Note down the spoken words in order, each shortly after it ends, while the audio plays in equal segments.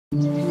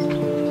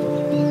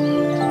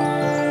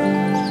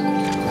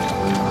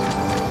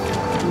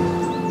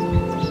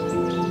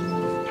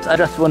I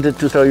just wanted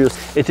to show you,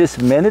 it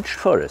is managed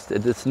forest.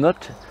 It is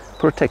not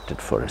protected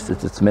forest.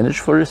 It is managed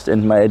forest,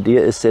 and my idea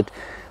is that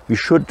we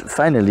should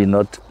finally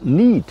not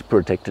need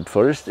protected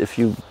forest if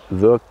you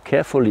work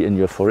carefully in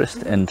your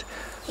forest and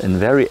in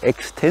very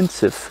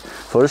extensive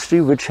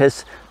forestry, which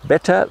has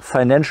better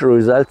financial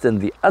results than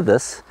the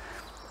others,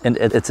 and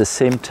at the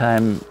same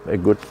time a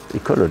good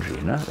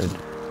ecology, no?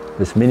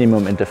 With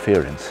minimum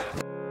interference.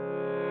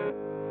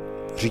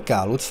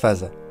 Říká Lutz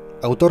Fähser,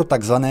 autor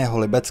takzvaného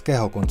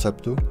Lübeckého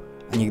konceptu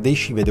a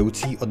někdejší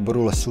vedoucí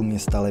odboru lesů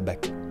města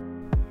Lübeck.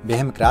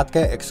 Během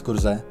krátké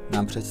exkurze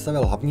nám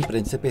představil hlavní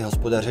principy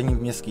hospodaření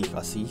v městských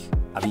lesích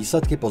a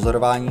výsledky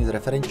pozorování z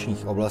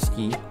referenčních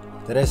oblastí,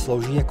 které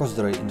slouží jako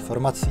zdroj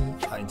informací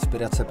a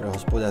inspirace pro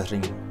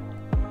hospodaření.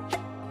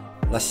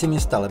 Lesy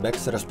města Lübeck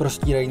se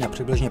rozprostírají na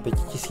přibližně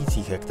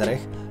 5000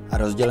 hektarech a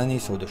rozděleny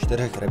jsou do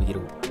 4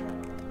 revírů.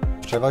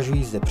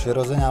 Převažují zde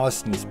přirozená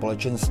lesní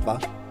společenstva,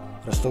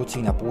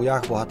 rostoucí na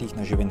půdách bohatých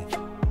na živiny.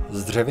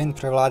 Z dřevin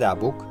převládá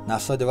buk,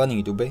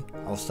 následovaný duby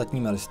a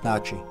ostatními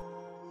listnáči.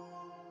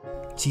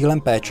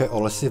 Cílem péče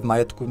o lesy v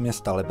majetku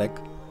města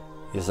Lübeck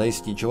je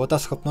zajistit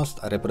životaschopnost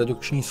a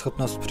reprodukční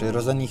schopnost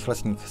přirozených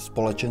lesních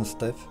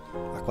společenstev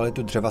a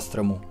kvalitu dřeva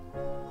stromů.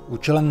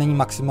 Účelem není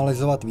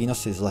maximalizovat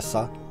výnosy z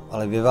lesa,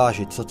 ale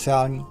vyvážit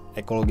sociální,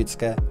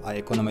 ekologické a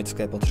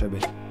ekonomické potřeby.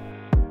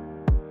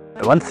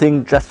 One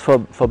thing just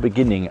for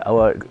beginning,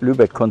 our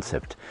Lübeck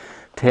concept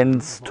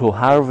tends to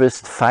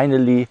harvest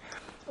finally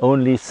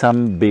only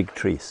some big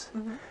trees.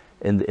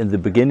 In the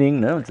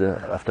beginning, no,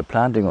 after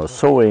planting or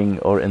sowing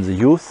or in the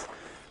youth,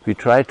 we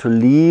try to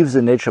leave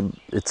the nature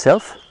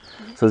itself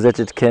so that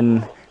it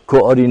can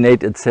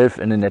coordinate itself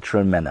in a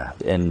natural manner.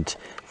 And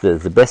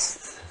the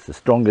best, the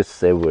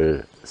strongest, they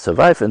will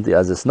survive and the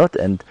others not.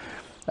 And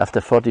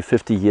after 40,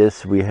 50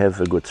 years, we have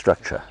a good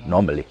structure,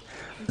 normally.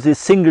 The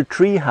single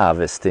tree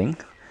harvesting,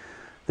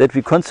 that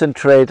we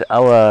concentrate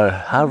our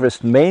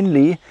harvest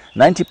mainly,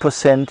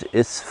 90%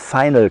 is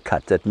final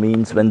cut. That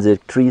means when the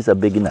trees are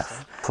big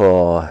enough.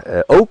 For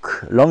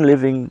oak,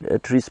 long-living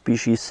tree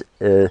species,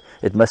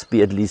 it must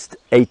be at least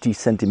 80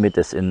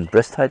 centimeters in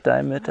breast height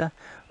diameter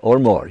or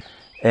more.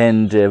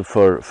 And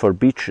for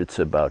beech, it's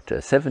about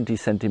 70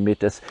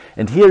 centimeters.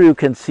 And here you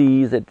can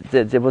see that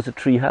there was a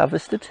tree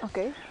harvested.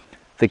 Okay.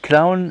 The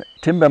crown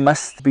timber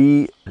must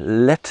be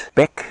let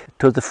back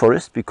to the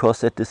forest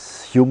because that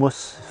is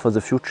humus for the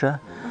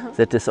future,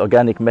 that is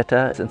organic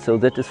matter, and so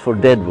that is for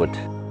deadwood.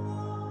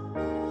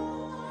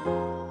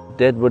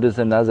 Deadwood is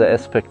another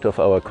aspect of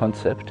our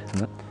concept.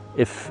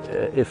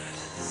 If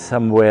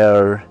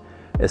somewhere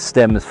a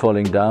stem is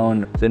falling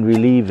down, then we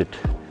leave it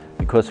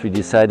because we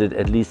decided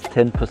at least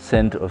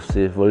 10% of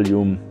the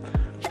volume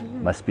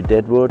must be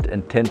deadwood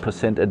and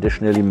 10%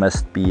 additionally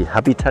must be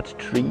habitat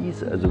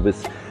trees, also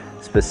with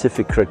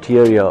specific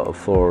criteria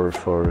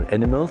for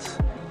animals.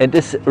 And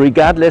this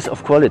regardless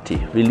of quality.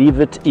 We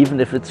leave it even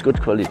if it's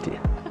good quality.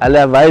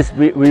 Otherwise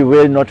we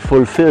will not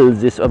fulfill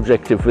this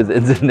objective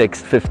within the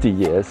next 50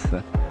 years.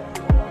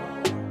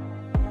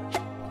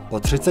 Po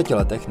 30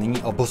 letech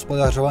nyní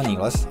obhospodařovaný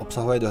les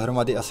obsahuje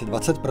dohromady asi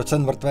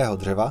 20% mrtvého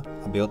dřeva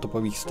a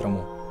biotopových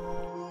stromů.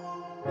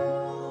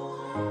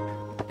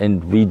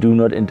 And we do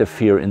not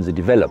interfere in the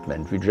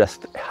development. We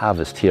just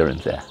harvest here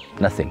and there.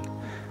 Nothing.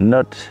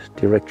 Not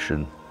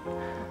direction.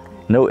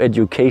 No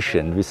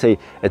education. We say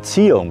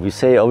Erziehung. We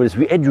say always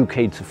we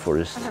educate the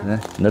forest.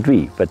 Not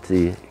we, but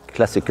the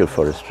classical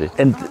forestry.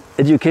 And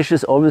education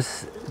is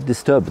always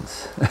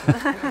disturbance.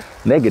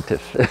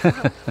 Negative.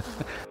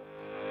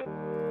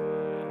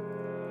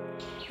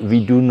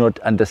 We do not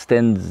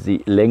understand the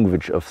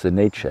language of the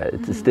nature.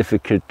 It is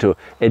difficult to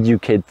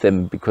educate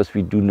them because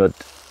we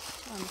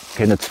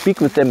cannot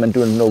speak with them and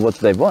don't know what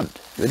they want.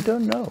 We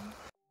don't know.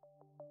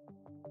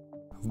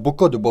 V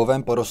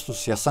bukodubovém porostu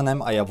s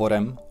jasanem a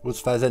javorem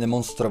Lutz Fähser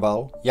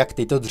demonstroval, jak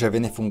tyto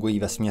dřeviny fungují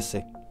ve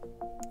směsi.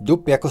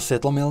 Dub jako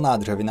světlomilná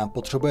dřevina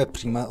potřebuje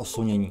přímé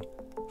oslunění.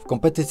 V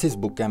kompetici s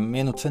bukem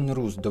je nucen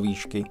růst do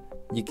výšky,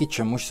 díky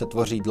čemuž se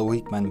tvoří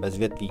dlouhý kmen bez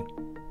větví.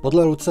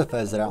 Podle Lutze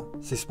Fähsera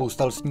si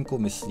spousta lesníků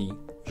myslí,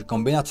 že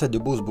kombinace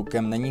dubu s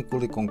bukem není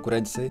kvůli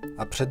konkurenci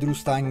a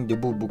předrůstání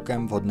dubu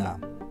bukem vhodná.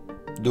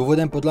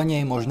 Důvodem podle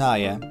něj možná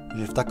je,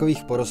 že v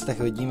takových porostech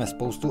vidíme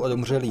spoustu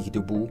odumřelých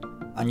dubů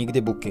a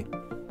nikdy buky.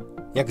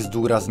 Jak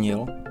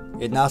zdůraznil,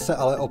 jedná se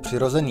ale o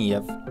přirozený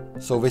jev,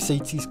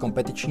 související s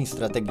kompetiční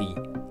strategií,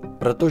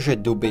 protože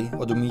duby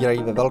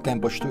odumírají ve velkém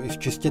počtu i v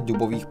čistě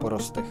dubových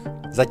porostech,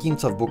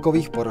 zatímco v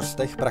bukových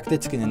porostech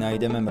prakticky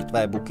nenajdeme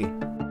mrtvé buky.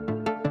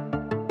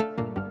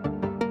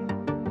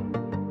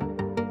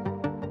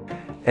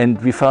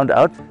 And we found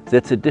out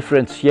that the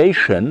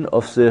differentiation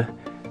of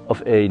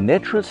a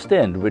natural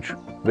stand,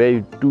 where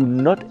you do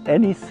not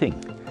anything.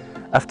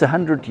 After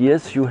 100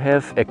 years you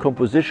have a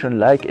composition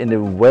like in a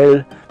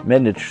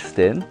well-managed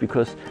stand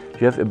because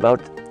you have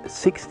about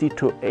 60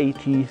 to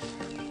 80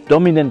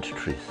 dominant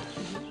trees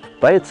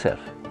by itself.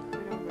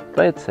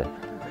 You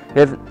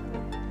have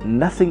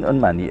nothing on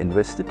money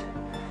invested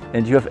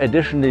and you have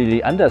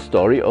additionally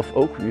understory of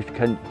oak you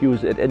can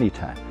use at any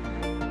time.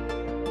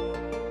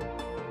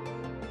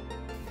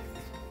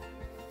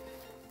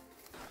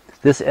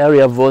 This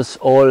area was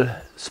all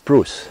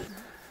spruce.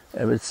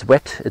 It's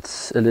wet,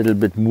 it's a little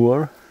bit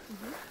moor,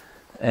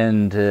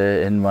 and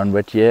in one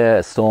wet year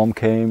a storm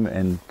came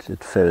and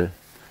it fell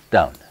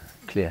down,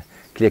 clear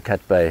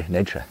cut by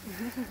nature.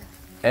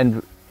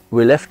 And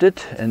we left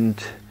it and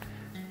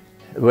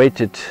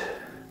waited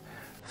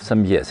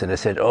some years, and I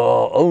said,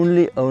 oh,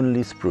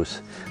 only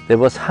spruce. There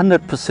was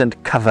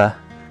 100% cover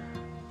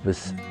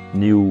with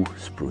new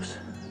spruce.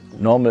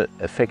 Normal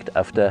effect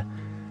after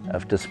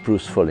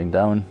spruce falling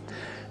down.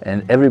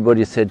 And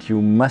everybody said,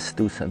 you must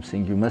do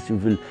something,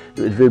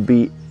 it will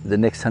be the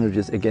next 100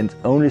 years again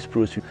only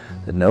spruce. I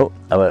said, no,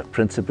 our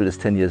principle is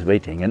 10 years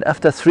waiting. And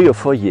after 3 or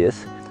 4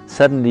 years,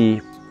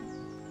 suddenly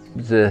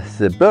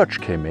the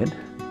birch came in.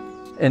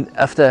 And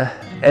after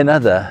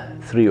another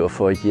 3 or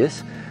 4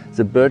 years,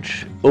 the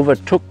birch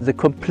overtook the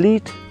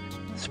complete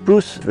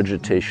spruce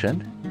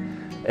vegetation.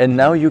 And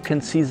now you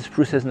can see the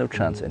spruce has no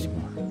chance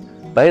anymore.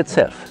 By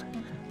itself,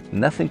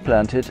 nothing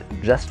planted,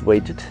 just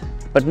waited.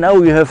 But now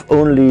you have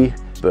only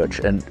birch,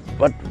 and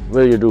what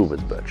will you do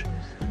with birch?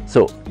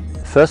 So,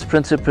 first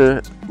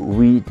principle,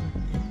 we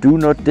do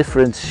not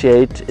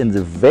differentiate in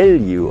the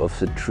value of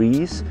the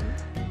trees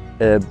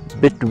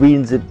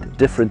between the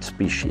different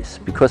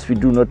species, because we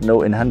do not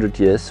know in 100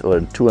 years or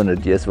in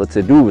 200 years what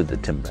they do with the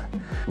timber,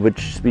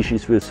 which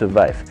species will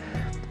survive.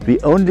 We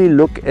only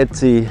look at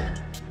the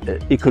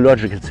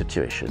ecological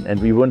situation,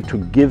 and we want to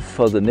give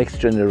for the next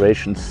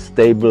generation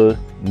stable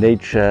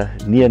nature,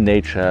 near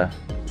nature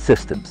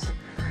systems.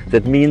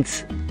 That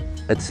means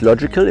it's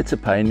logical, it's a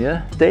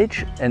pioneer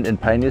stage, and in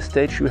pioneer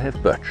stage you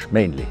have birch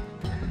mainly.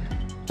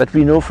 But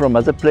we know from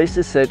other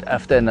places that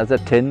after another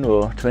 10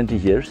 or 20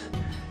 years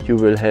you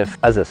will have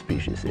other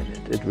species in it.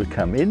 It will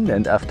come in,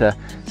 and after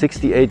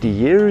 60, 80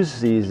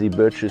 years the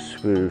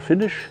birches will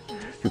finish.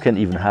 You can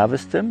even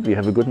harvest them. We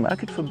have a good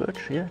market for birch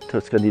here to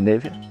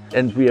Scandinavia.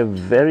 And we are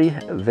very,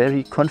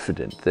 very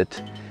confident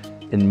that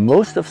in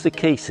most of the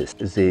cases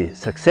the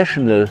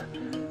successional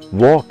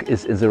walk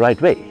is in the right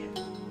way.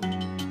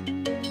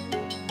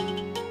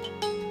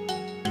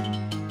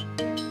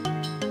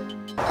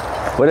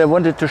 What I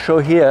wanted to show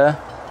here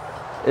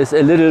is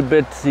a little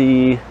bit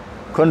the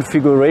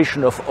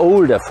configuration of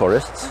older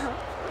forests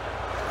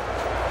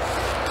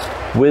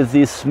with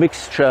this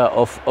mixture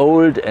of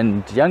old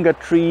and younger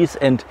trees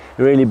and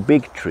really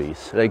big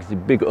trees, like the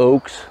big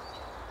oaks,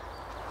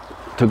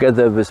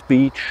 together with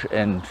beech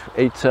and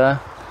acer.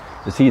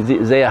 You see,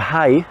 they are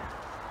high.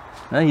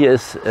 Here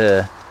is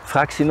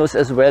Fraxinus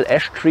as well,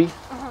 ash tree.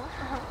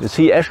 You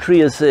see, ash tree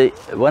is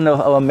one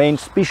of our main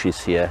species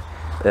here.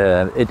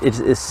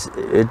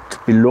 It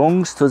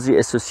belongs to the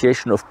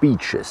association of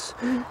beeches.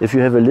 If you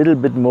have a little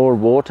bit more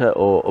water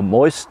or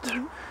moist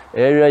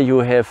area, you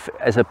have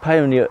as a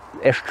pioneer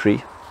ash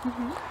tree,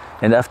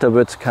 and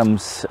afterwards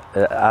comes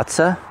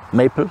acer,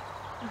 maple,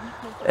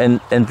 and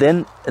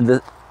then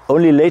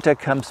only later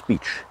comes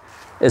beech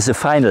as a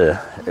final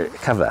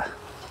cover,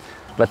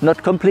 but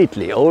not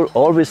completely,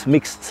 always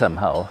mixed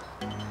somehow.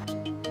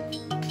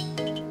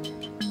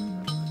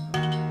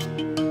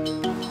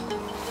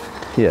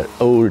 Here,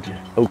 old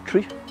oak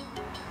tree,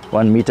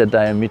 1 meter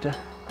diameter,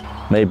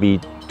 maybe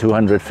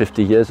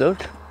 250 years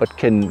old, but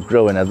can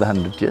grow another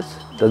 100 years,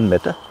 doesn't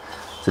matter.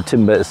 The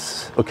timber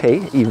is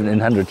okay, even in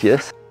 100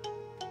 years.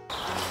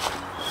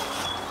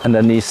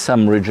 Underneath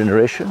some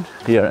regeneration,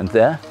 here and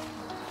there.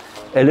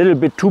 A little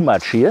bit too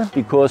much here,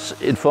 because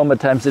in former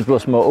times it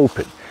was more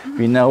open.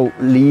 We now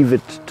leave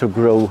it to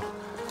grow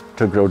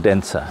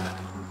denser.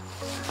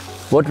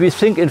 What we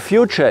think in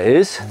future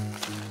is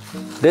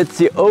that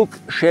the oak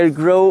shall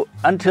grow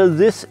until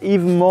this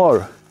even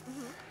more.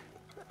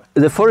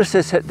 The forest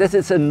says that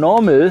it's a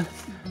normal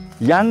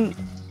young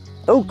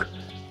oak.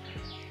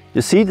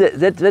 You see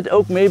that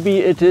oak, maybe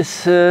it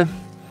is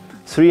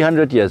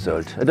 300 years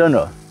old. I don't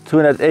know,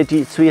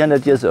 280,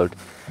 300 years old.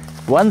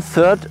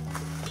 1/3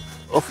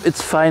 of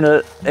its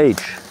final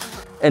age.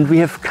 And we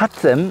have cut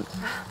them,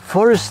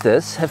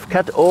 foresters have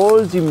cut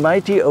all the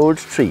mighty old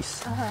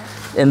trees.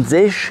 And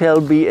they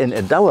shall be in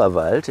a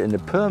Dauerwald, in a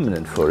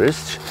permanent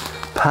forest.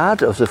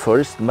 Part of the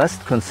forest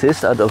must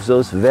consist out of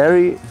those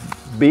very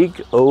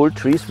big old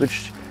trees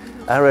which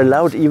are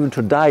allowed even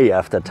to die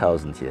after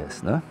 1,000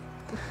 years. No?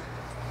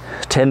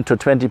 10 to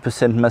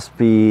 20% must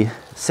be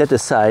set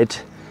aside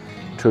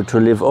to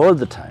live all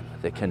the time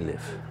they can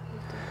live.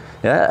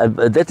 Yeah,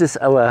 that is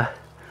our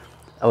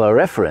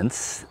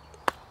reference.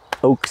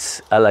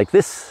 Oaks are like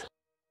this.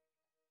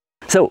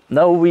 So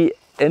now we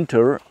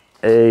enter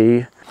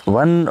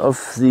one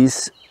of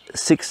these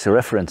 6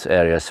 reference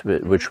areas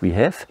which we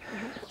have.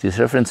 These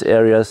reference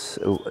areas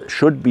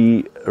should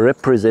be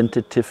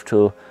representative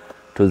to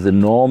the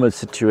normal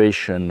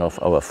situation of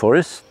our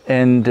forest.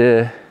 And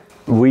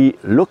we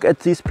look at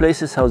these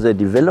places, how they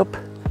develop,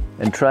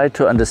 and try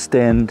to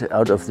understand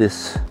out of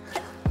this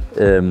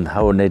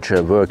how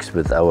nature works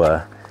with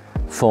our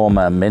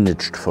former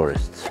managed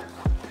forests.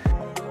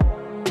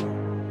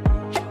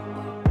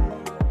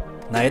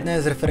 Na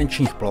jedné z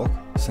referenčních ploch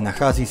se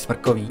nachází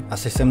smrkový,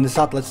 asi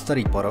 70 let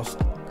starý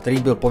porost,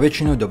 který byl po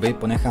většinu doby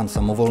ponechán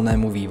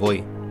samovolnému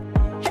vývoji.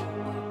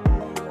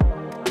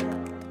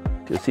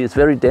 You see, it's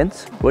very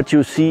dense. What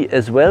you see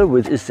as well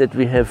is that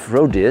we have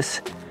roe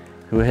deers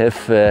who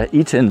have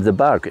eaten the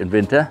bark in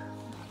winter,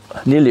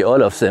 nearly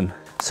all of them.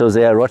 So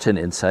they are rotten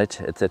inside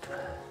at that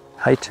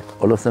height,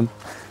 all of them.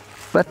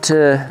 But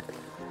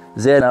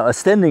they are now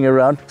standing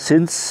around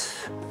since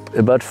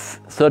about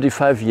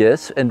 35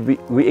 years, and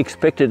we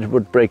expected it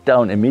would break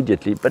down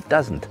immediately, but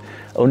doesn't.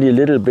 Only a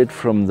little bit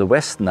from the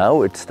west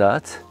now it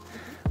starts,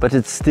 but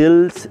it's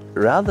still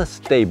rather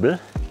stable.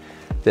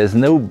 There's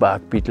no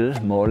bark beetle,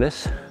 more or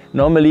less.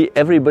 Normally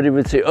everybody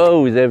would say,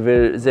 oh, they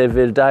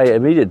will die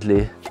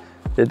immediately.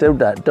 They don't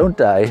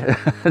die.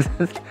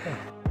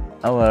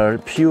 Our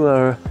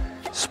pure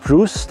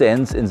spruce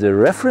stands in the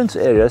reference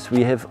areas,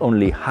 we have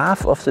only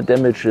half of the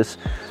damages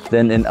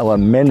than in our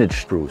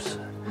managed spruce.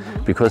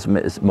 Because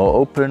it's more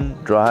open,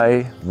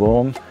 dry,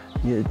 warm,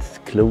 here it's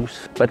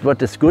close. But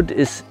what is good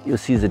is, you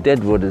see the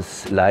dead wood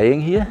is lying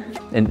here,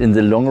 and in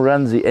the long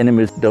run the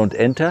animals don't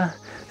enter.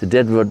 The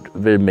dead wood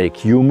will make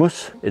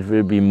humus, it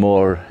will be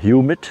more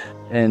humid,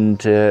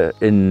 and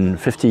in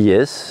 50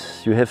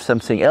 years you have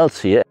something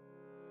else here.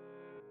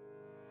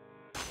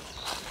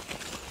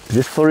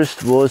 This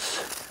forest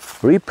was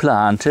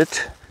replanted,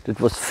 it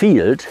was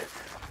field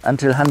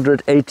until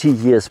 180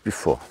 years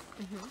before.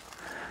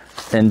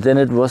 And then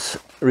it was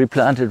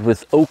replanted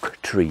with oak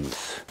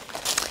trees.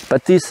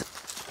 But these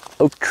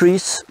oak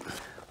trees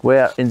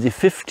were in the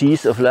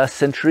 50s of last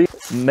century.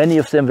 Many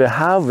of them were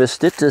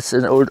harvested, that's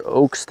an old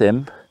oak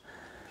stem,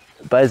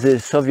 by the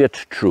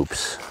Soviet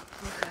troops.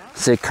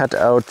 They cut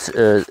out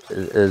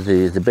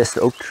the best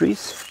oak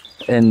trees,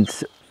 and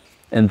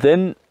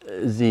then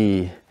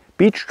the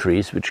beech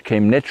trees, which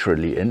came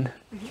naturally in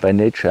by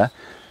nature,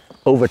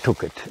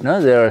 overtook it. Now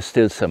there are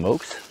still some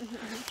oaks,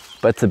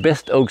 but the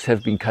best oaks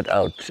have been cut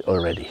out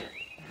already.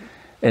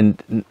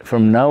 And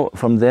from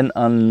then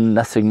on,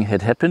 nothing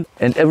had happened,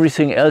 and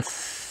everything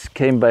else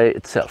came by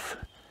itself.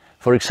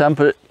 For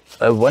example,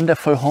 a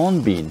wonderful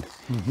hornbeam.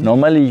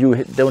 Normally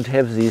you don't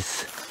have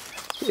these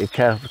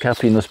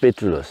Carpinus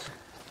betulus.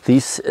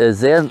 These,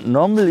 they're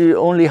normally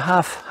only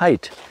half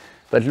height,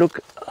 but look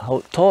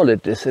how tall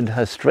it is and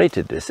how straight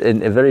it is,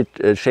 and a very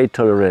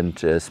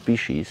shade-tolerant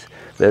species,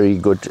 very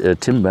good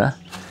timber.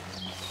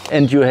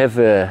 And you have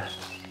a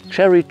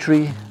cherry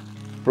tree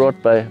brought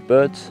by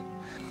birds,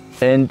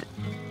 and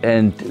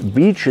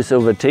beech is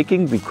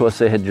overtaking because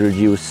they had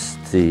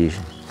reduced the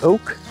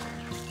oak,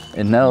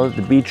 and now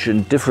the beech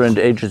in different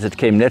ages that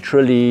came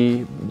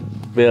naturally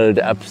build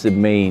up the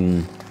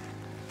main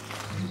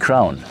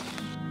crown.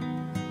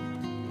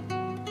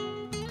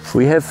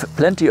 We have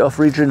plenty of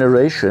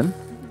regeneration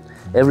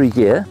every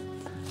year,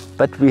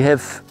 but we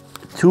have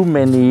too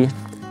many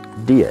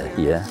deer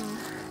here,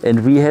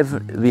 and we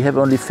have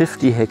only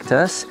 50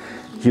 hectares.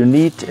 You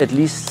need at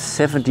least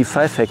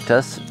 75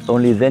 hectares,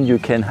 only then you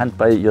can hunt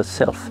by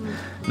yourself.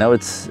 Now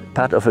it's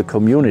part of a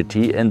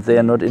community, and they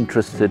are not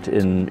interested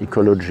in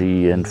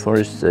ecology and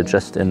forests, they're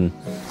just in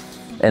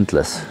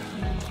antlers,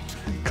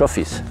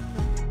 trophies.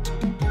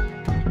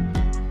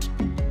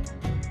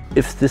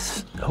 If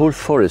this whole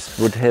forest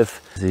would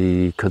have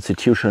the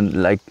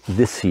constitution like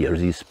this here,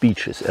 these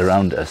beeches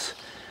around us,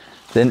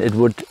 then it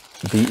would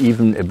be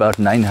even about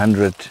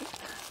 900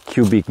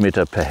 cubic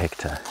meter per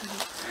hectare.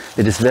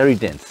 It is very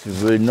dense.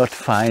 You will not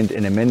find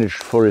in a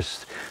managed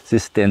forest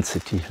this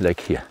density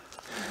like here.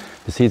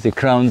 You see, the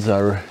crowns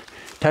are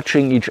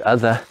touching each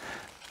other.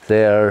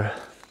 They are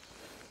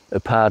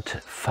apart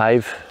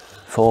 4,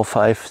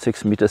 5,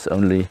 6 meters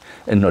only,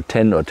 and not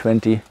 10 or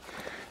 20.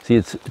 See,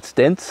 it's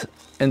dense,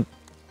 and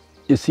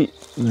you see,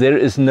 there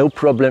is no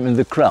problem in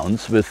the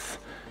crowns with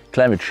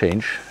climate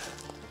change.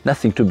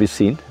 Nothing to be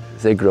seen.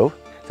 They grow,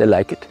 they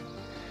like it.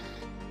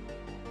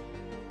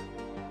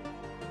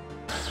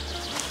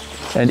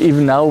 And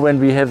even now, when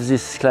we have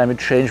this climate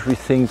change, we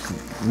think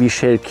we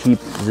shall keep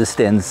the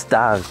stands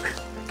dark,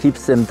 keep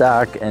them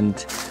dark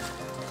and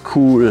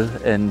cool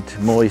and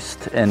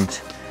moist, and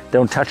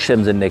don't touch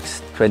them the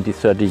next 20,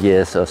 30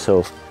 years or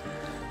so,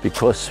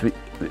 because we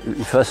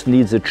first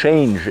need the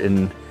change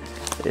in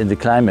the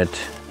climate,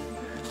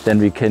 then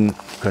we can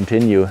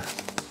continue.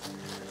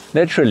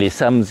 Naturally,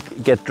 some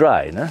get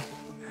dry, no?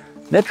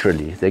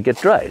 Naturally, they get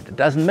dry, it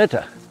doesn't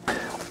matter.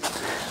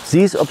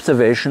 These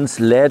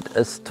observations led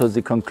us to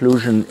the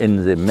conclusion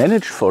in the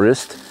managed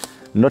forest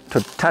not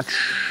to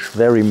touch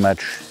very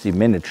much the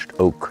managed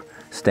oak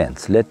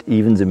stands. Let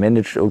even the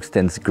managed oak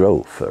stands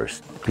grow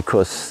first,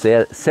 because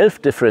their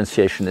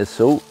self-differentiation is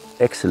so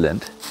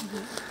excellent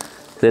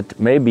that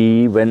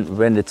maybe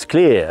when it's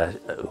clear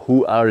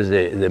who are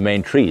the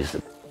main trees,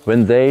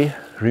 when they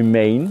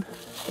remain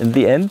in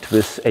the end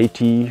with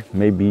 80,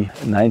 maybe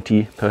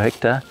 90 per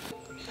hectare,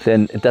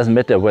 then it doesn't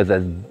matter whether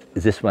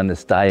this one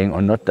is dying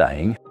or not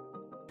dying.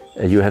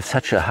 You have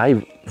such a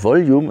high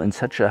volume and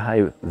such a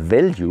high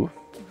value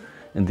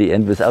in the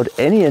end without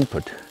any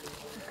input.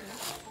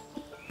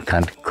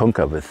 Can't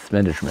conquer with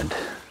management.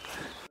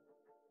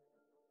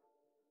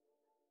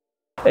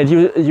 And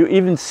you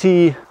even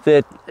see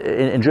that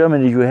in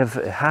Germany you have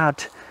a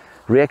hard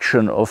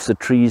reaction of the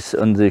trees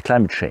on the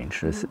climate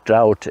change. There's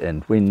drought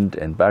and wind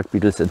and bark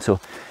beetles and so.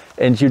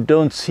 And you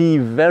don't see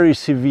very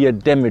severe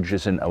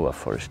damages in our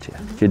forest here.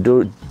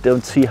 You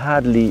don't see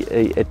hardly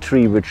a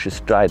tree which is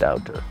dried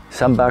out.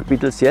 Some bark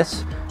beetles,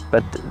 yes,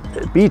 but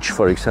beech,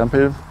 for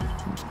example,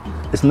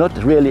 is not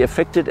really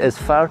affected as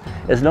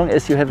long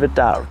as you have a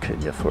dark in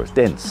your forest,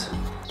 dense.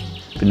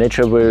 The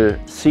nature will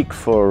seek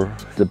for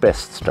the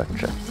best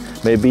structure.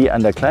 Maybe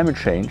under climate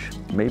change,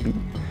 maybe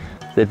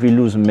that we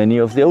lose many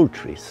of the old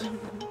trees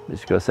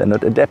because they're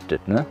not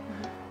adapted, no?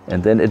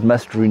 And then it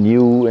must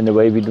renew in a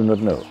way we do not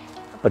know.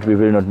 But we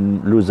will not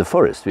lose the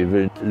forest, we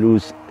will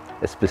lose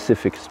a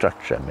specific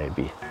structure,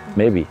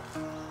 maybe,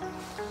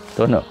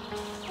 don't know.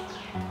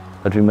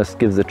 But we must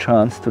give the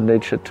chance to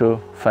nature to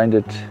find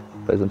it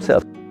by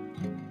themselves.